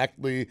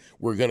exactly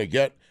we're going to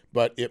get,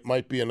 but it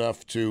might be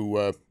enough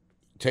to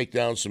take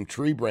down some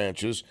tree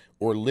branches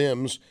or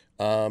limbs.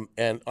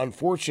 And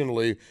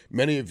unfortunately,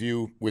 many of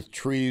you with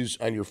trees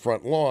on your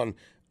front lawn,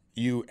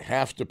 you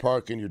have to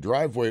park in your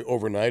driveway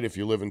overnight if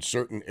you live in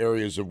certain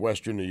areas of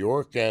Western New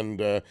York.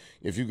 And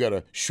if you've got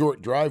a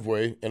short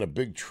driveway and a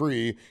big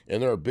tree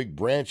and there are big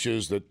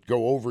branches that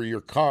go over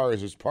your car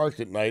as it's parked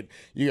at night,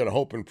 you got to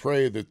hope and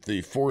pray that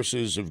the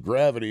forces of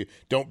gravity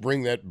don't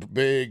bring that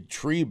big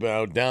tree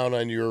bough down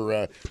on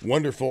your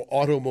wonderful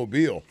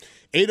automobile.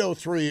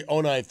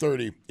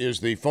 803-0930 is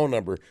the phone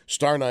number,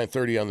 star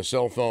 930 on the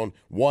cell phone,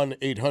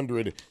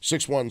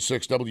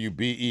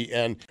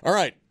 1-800-616-WBEN. All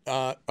right.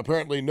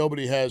 Apparently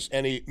nobody has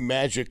any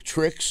magic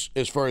tricks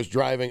as far as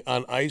driving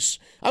on ice.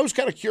 I was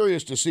kind of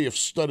curious to see if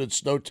studded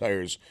snow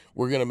tires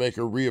were going to make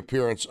a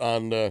reappearance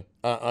on the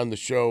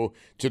show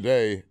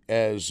today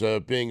as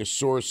being a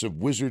source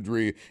of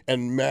wizardry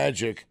and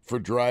magic for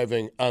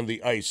driving on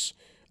the ice.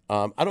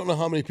 I don't know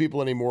how many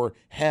people anymore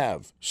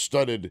have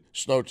studded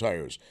snow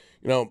tires.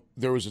 You know,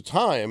 there was a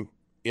time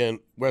in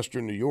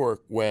Western New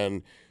York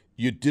when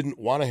you didn't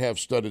want to have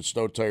studded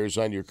snow tires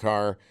on your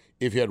car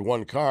if you had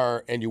one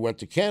car and you went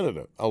to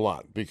Canada a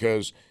lot,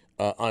 because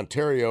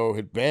Ontario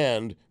had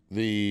banned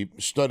the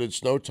studded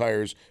snow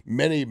tires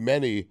many,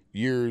 many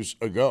years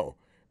ago.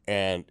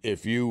 And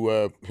if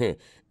you,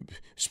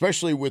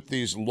 especially with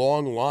these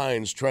long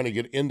lines trying to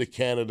get into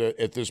Canada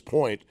at this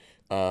point,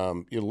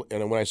 and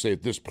when I say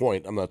at this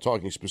point, I'm not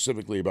talking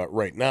specifically about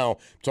right now, I'm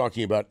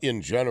talking about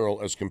in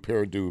general as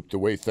compared to the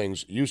way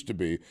things used to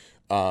be.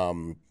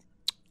 The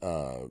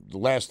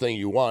last thing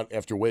you want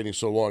after waiting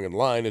so long in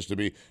line is to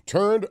be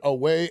turned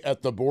away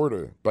at the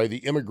border by the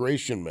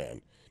immigration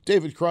man.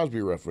 David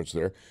Crosby reference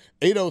there.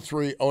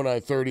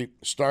 803-0930,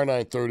 star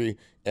 930,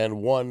 and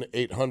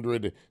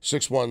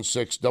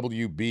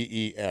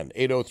 1-800-616-WBEN.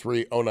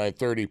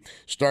 803-0930,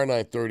 star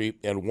 930,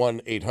 and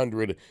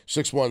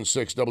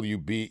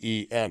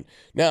 1-800-616-WBEN.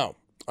 Now,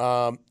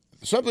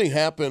 something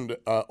happened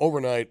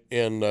overnight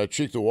in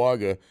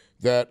Cheektowaga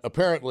that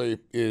apparently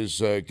is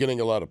getting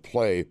a lot of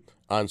play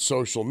on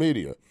social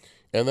media,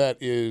 and that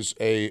is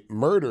a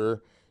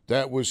murder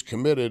that was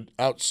committed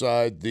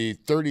outside the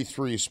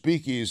 33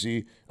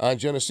 Speakeasy on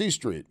Genesee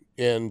Street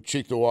in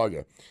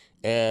Cheektowaga.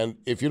 And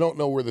if you don't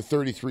know where the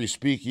 33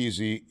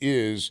 Speakeasy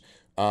is,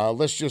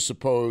 let's just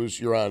suppose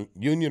you're on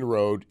Union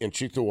Road in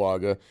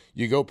Cheektowaga.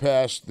 You go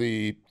past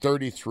the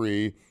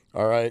 33,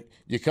 all right?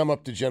 You come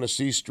up to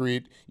Genesee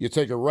Street. You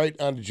take a right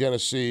onto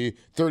Genesee.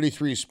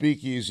 33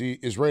 Speakeasy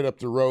is right up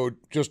the road,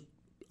 just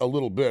a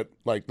little bit,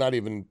 like not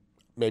even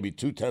maybe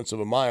 0.2 of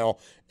a mile,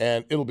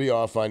 and it'll be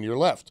off on your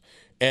left.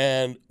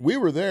 And we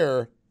were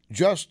there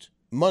just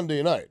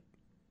Monday night.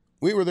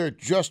 We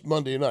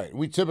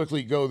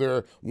typically go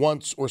there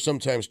once or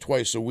sometimes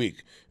twice a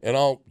week. And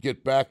I'll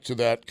get back to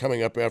that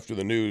coming up after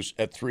the news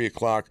at 3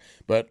 o'clock.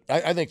 But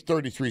I think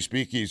 33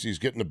 Speakeasy is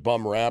getting a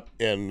bum rap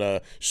in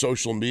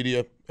social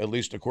media, at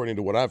least according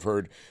to what I've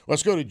heard.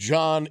 Let's go to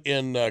John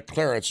in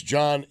Clarence.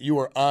 John, you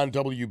are on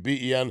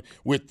WBEN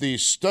with the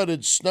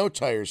studded snow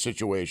tire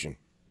situation.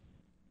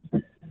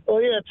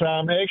 Well, yeah,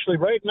 Tom. Actually,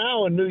 right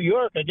now in New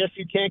York, I guess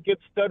you can't get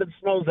studded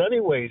snows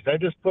anyways. I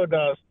just put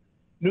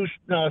new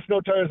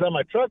snow tires on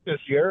my truck this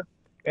year,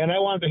 and I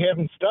wanted to have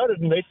them studded,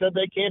 and they said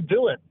they can't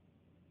do it.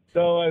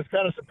 So I was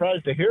kind of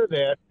surprised to hear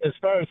that. As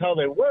far as how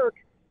they work,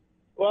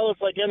 well,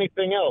 it's like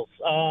anything else.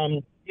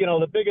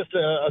 The biggest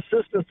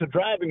assistance to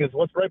driving is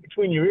what's right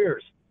between your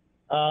ears.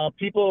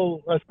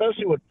 People,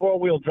 especially with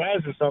four-wheel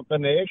drives or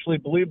something, they actually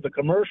believe the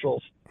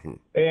commercials.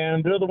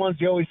 And they're the ones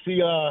you always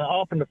see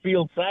off in the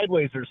field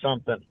sideways or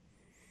something.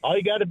 All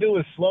you got to do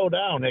is slow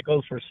down. That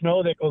goes for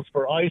snow, that goes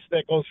for ice,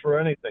 that goes for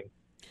anything.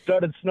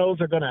 Studded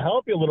snows are going to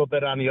help you a little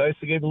bit on the ice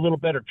to give you a little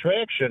better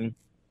traction.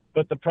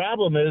 But the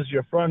problem is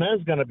your front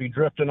end's going to be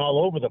drifting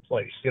all over the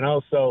place,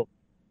 so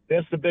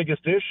that's the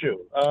biggest issue.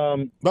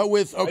 But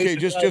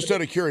just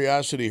out of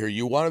curiosity here,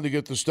 you wanted to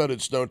get the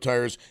studded snow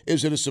tires.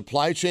 Is it a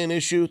supply chain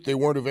issue? They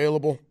weren't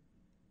available?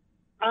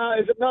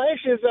 No,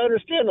 actually, as I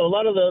understand, a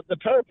lot of the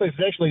tire places,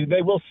 actually,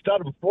 they will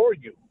stud them for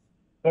you.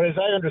 But as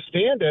I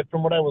understand it,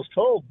 from what I was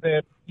told,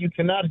 that you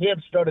cannot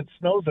have studded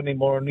snows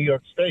anymore in New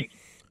York State.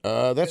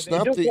 They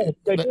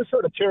do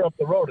sort of tear up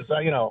the road,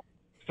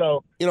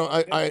 So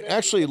I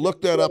actually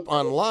looked that up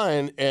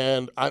online,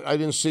 and I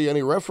didn't see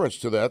any reference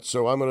to that.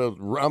 So I'm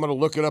gonna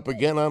look it up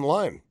again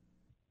online.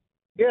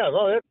 Yeah,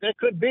 well, that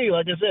could be.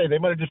 Like I say, they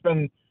might have just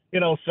been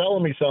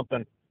selling me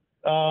something.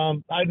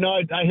 I know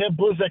I have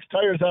Blizzx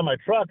tires on my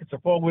truck. It's a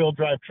 4-wheel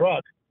drive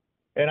truck,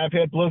 and I've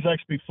had Blizzx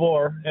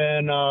before,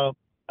 and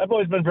I've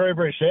always been very,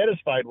 very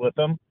satisfied with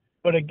them.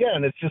 But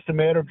again, it's just a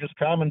matter of just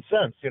common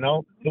sense.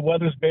 The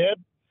weather's bad,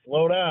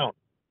 slow down.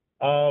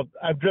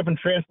 I've driven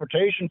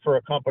transportation for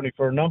a company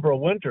for a number of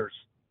winters,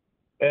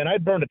 and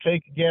I'd burn a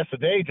tank of gas a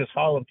day just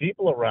hauling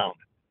people around,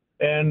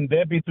 and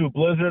that'd be through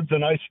blizzards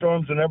and ice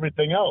storms and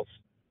everything else.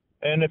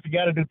 And if you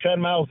got to do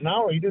 10 miles an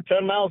hour, you do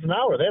 10 miles an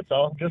hour. That's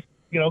all. Just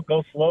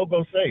go slow,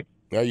 go safe.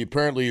 Now, you've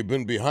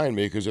been behind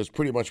me because that's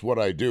pretty much what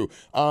I do.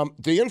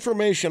 The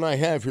information I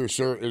have here,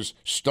 sir, is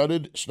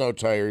studded snow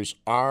tires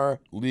are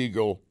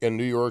legal in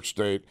New York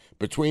State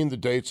between the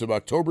dates of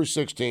October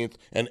 16th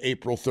and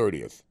April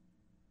 30th.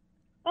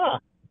 Huh.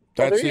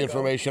 That's the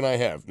information I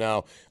have.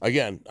 Now,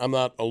 again, I'm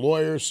not a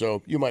lawyer,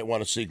 so you might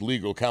want to seek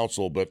legal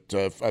counsel, but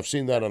I've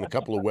seen that on a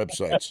couple of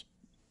websites.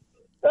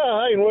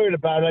 I ain't worried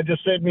about it. I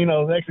just said,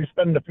 actually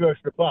spending a few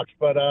extra bucks.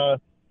 But,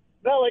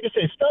 no, like I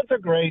say, studs are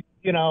great,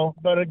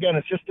 but again,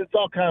 it's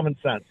all common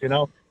sense,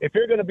 If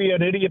you're going to be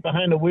an idiot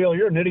behind the wheel,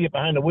 you're an idiot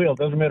behind the wheel. It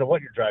doesn't matter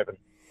what you're driving.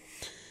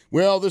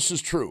 Well, this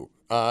is true.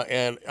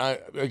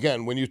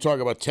 Again, when you talk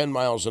about 10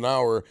 miles an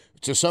hour,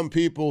 to some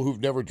people who've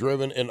never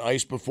driven in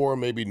ice before,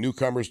 maybe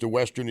newcomers to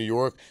Western New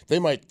York, they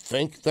might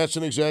think that's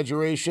an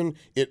exaggeration.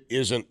 It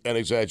isn't an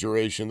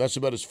exaggeration. That's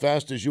about as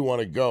fast as you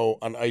want to go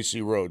on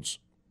icy roads.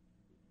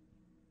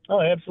 Oh,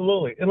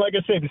 absolutely. And like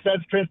I say,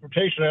 besides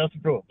transportation, I also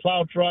drove a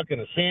plow truck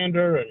and a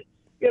sander. And,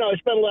 I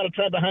spent a lot of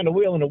time behind the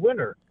wheel in the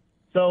winter.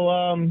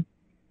 So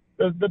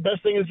the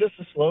best thing is just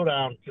to slow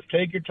down. Just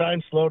take your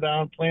time, slow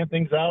down, plan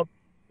things out.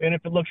 And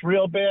if it looks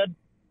real bad,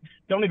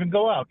 don't even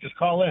go out. Just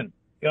call in.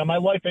 My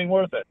life ain't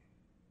worth it.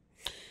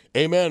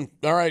 Amen.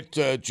 All right,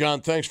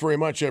 John, thanks very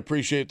much. I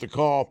appreciate the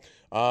call.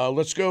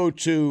 Let's go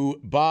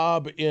to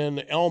Bob in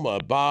Elma.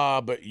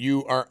 Bob,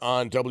 you are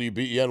on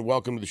WBEN.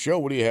 Welcome to the show.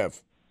 What do you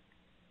have?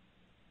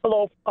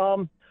 Hello.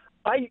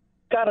 I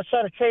got a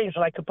set of chains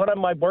that I could put on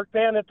my work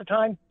van at the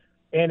time,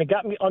 and it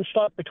got me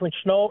unstuck between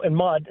snow and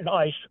mud and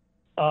ice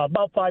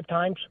about 5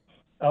 times.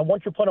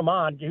 Once you put them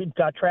on, you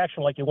got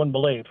traction like you wouldn't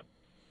believe.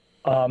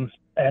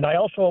 And I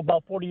also,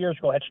 about 40 years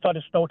ago, had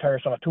studded snow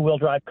tires on a 2-wheel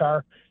drive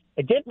car.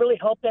 It didn't really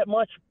help that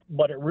much,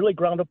 but it really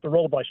ground up the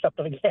road when I stepped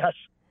on the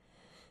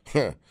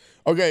gas.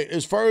 Okay,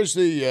 as far as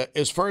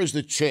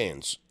the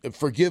chains,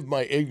 forgive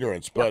my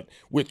ignorance, but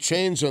with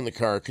chains on the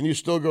car, can you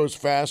still go as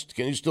fast?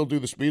 Can you still do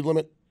the speed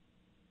limit?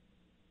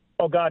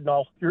 Oh, God,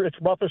 no.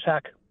 It's rough as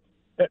heck.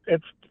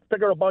 It's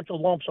figure a bunch of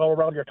lumps all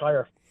around your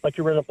tire, like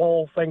you're in a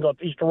whole thing of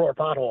Easter Road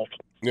potholes.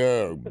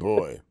 Oh,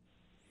 boy.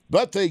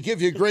 But they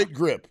give you great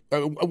grip.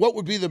 What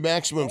would be the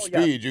maximum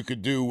speed you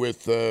could do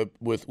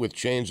with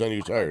chains on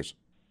your tires?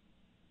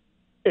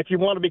 If you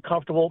want to be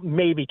comfortable,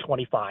 maybe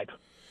 25.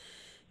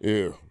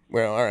 Yeah.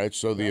 Well, all right.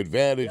 So the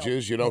advantage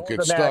is you don't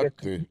get stuck.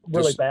 It's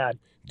really bad.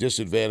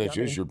 Disadvantage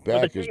is your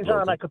back is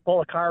broken. I could pull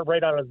a car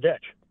right out of the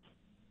ditch.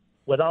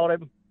 Without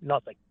it,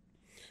 nothing.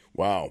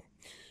 Wow.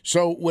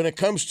 So when it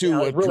comes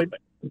to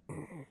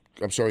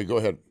I'm sorry. Go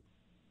ahead.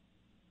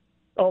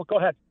 Oh, go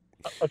ahead.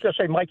 I was going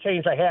to say my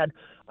chains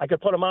I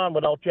could put them on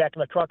without jacking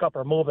the truck up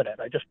or moving it.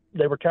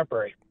 They were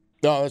temporary.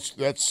 No,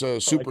 that's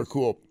super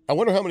cool. I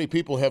wonder how many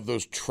people have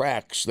those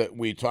tracks that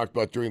we talked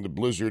about during the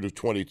blizzard of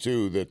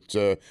 22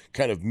 that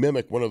kind of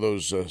mimic one of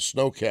those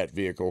snowcat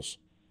vehicles.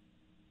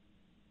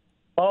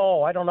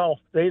 Oh, I don't know.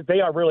 They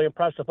are really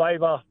impressive.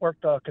 I've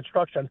worked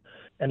construction,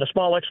 and the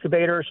small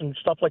excavators and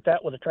stuff like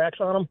that with the tracks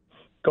on them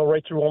go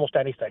right through almost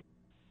anything.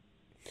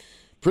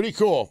 Pretty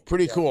cool.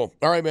 Pretty cool.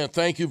 All right, man.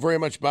 Thank you very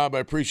much, Bob. I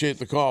appreciate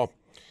the call.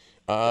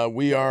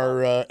 We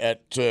are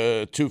at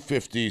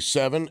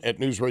 2:57 at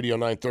News Radio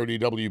 930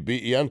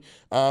 WBEN.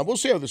 We'll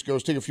see how this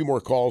goes. Take a few more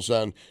calls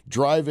on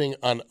driving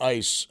on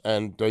ice,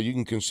 and you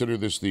can consider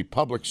this the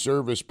public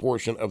service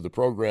portion of the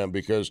program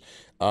because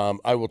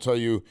I will tell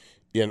you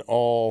in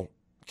all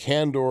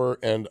candor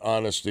and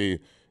honesty,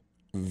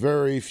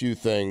 very few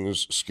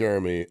things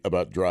scare me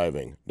about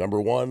driving.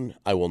 Number one,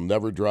 I will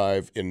never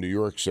drive in New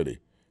York City.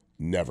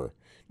 Never.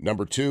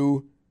 Number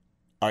two,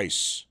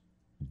 ice.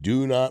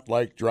 Do not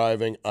like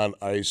driving on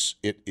ice.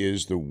 It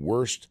is the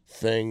worst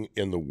thing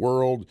in the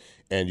world,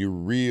 and you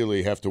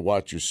really have to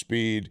watch your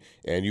speed,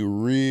 and you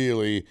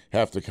really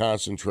have to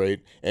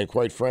concentrate. And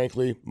quite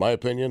frankly, my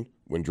opinion,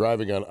 when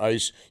driving on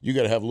ice, you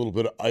got to have a little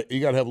bit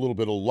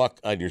of luck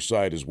on your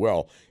side as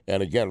well.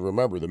 And again,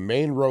 remember, the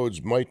main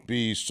roads might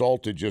be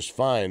salted just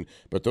fine,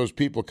 but those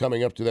people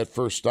coming up to that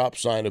first stop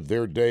sign of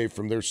their day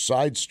from their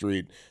side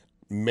street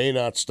may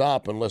not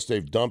stop unless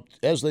they've dumped,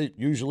 as they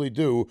usually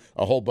do,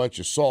 a whole bunch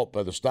of salt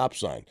by the stop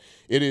sign.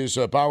 It is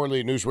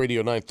Bowerly News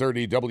Radio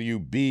 930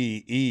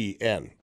 WBEN.